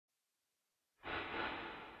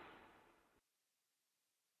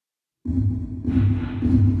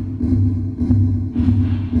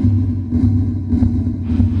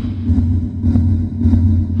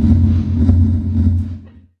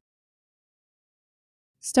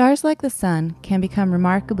Stars like the Sun can become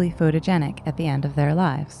remarkably photogenic at the end of their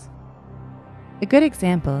lives. A good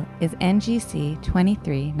example is NGC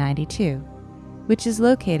 2392, which is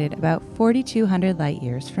located about 4,200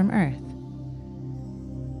 light-years from Earth.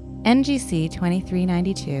 NGC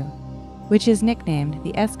 2392, which is nicknamed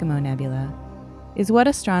the Eskimo Nebula, is what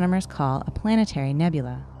astronomers call a planetary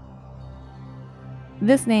nebula.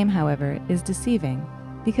 This name, however, is deceiving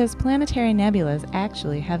because planetary nebulas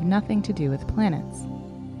actually have nothing to do with planets.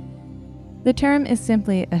 The term is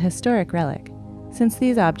simply a historic relic, since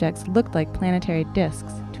these objects looked like planetary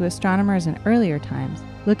disks to astronomers in earlier times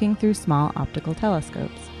looking through small optical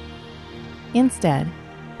telescopes. Instead,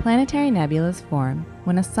 planetary nebulas form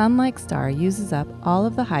when a sun-like star uses up all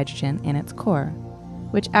of the hydrogen in its core,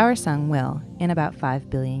 which our Sun will in about 5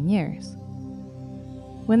 billion years.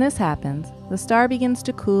 When this happens, the star begins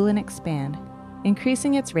to cool and expand,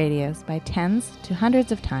 increasing its radius by tens to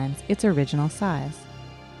hundreds of times its original size.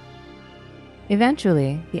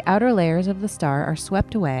 Eventually, the outer layers of the star are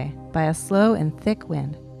swept away by a slow and thick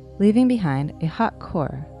wind, leaving behind a hot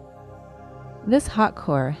core. This hot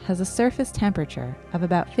core has a surface temperature of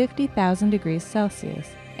about 50,000 degrees Celsius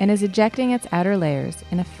and is ejecting its outer layers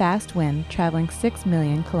in a fast wind traveling 6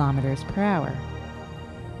 million kilometers per hour.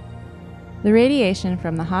 The radiation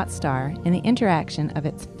from the hot star and the interaction of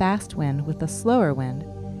its fast wind with the slower wind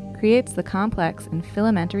creates the complex and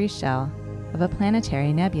filamentary shell of a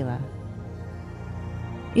planetary nebula.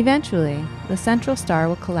 Eventually, the central star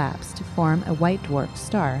will collapse to form a white dwarf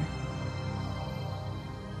star.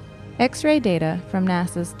 X-ray data from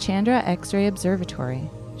NASA's Chandra X-ray Observatory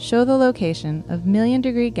show the location of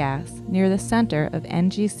million-degree gas near the center of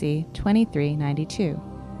NGC 2392.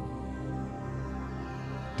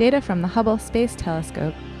 Data from the Hubble Space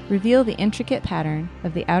Telescope reveal the intricate pattern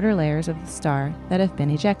of the outer layers of the star that have been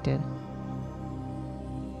ejected.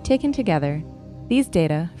 Taken together, these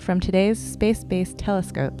data from today's space-based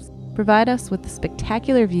telescopes provide us with the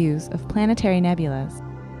spectacular views of planetary nebulas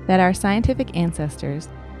that our scientific ancestors,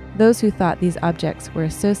 those who thought these objects were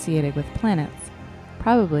associated with planets,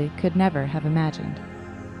 probably could never have imagined.